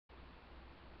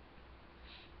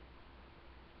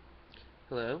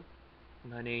Hello,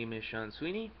 my name is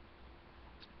Sweeney,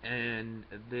 and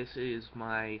this is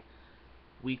my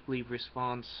weekly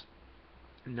response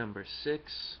number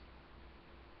 6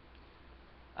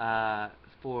 uh,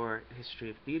 for History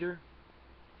of Theater.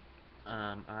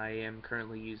 I am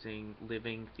currently using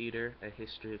Living Theater, a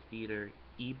History of Theater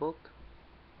ebook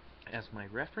as my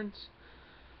reference,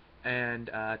 and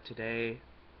today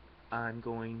I'm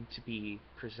going to be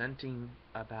presenting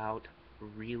about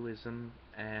realism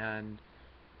and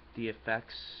the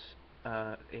effects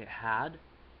it had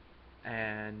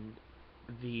and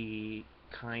the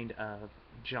kind of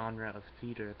genre of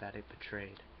theater that it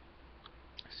portrayed.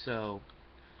 So,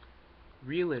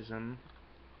 realism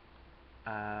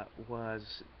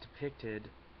was depicted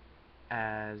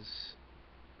as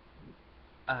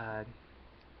a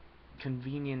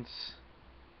convenience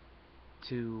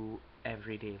to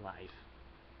everyday life.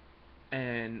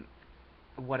 And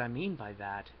what I mean by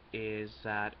that is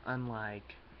that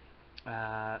unlike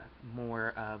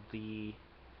more of the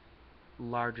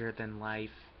larger than life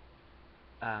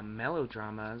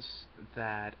melodramas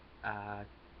that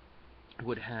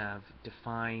would have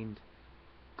defined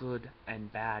good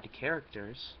and bad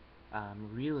characters,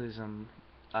 realism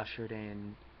ushered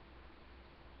in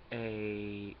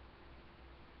a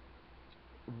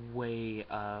way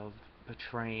of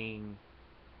portraying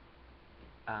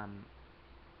um,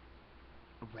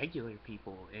 regular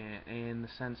people in the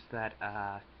sense that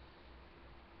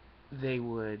they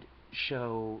would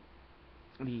show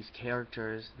these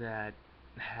characters that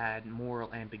had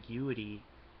moral ambiguity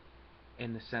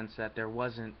in the sense that there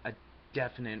wasn't a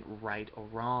definite right or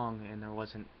wrong, and there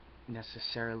wasn't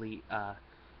necessarily a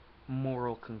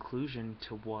moral conclusion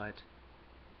to what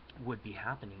would be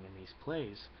happening in these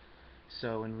plays.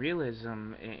 So in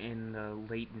realism in the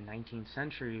late 19th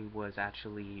century was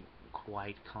actually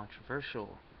quite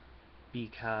controversial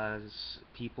because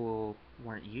people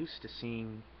weren't used to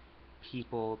seeing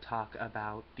people talk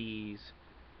about these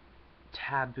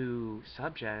taboo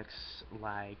subjects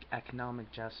like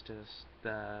economic justice,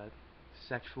 the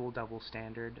sexual double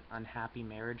standard, unhappy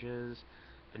marriages,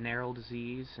 venereal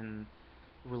disease, and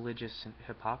religious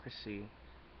hypocrisy.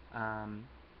 Um,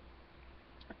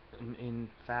 in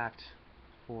fact,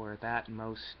 for that,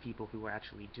 most people who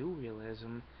actually do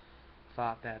realism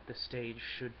thought that the stage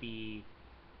should be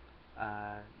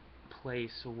a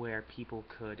place where people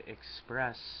could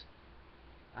express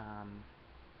um,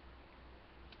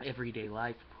 everyday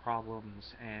life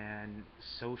problems and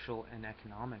social and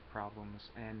economic problems,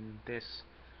 and this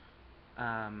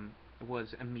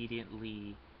was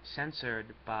immediately censored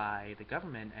by the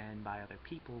government and by other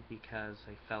people because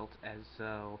they felt as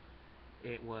though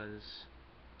it was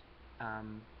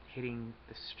um, hitting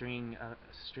the strings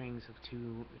of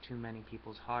too many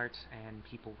people's hearts, and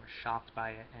people were shocked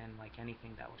by it, and like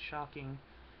anything that was shocking,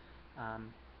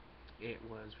 um, it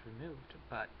was removed.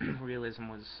 But realism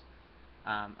was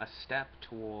a step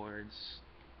towards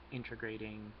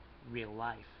integrating real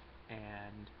life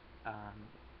and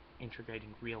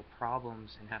integrating real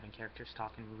problems and having characters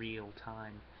talk in real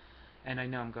time. And I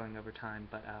know I'm going over time,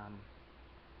 but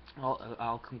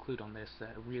I'll conclude on this,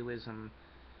 that realism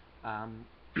um,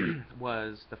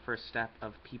 was the first step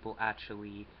of people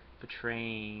actually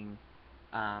portraying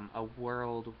a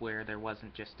world where there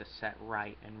wasn't just a set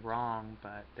right and wrong,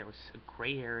 but there was a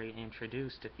gray area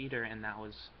introduced to theater, and that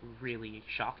was really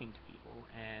shocking to people,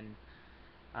 and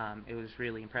it was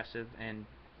really impressive, and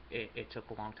it took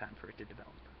a long time for it to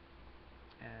develop.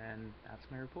 And that's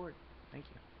my report. Thank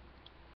you.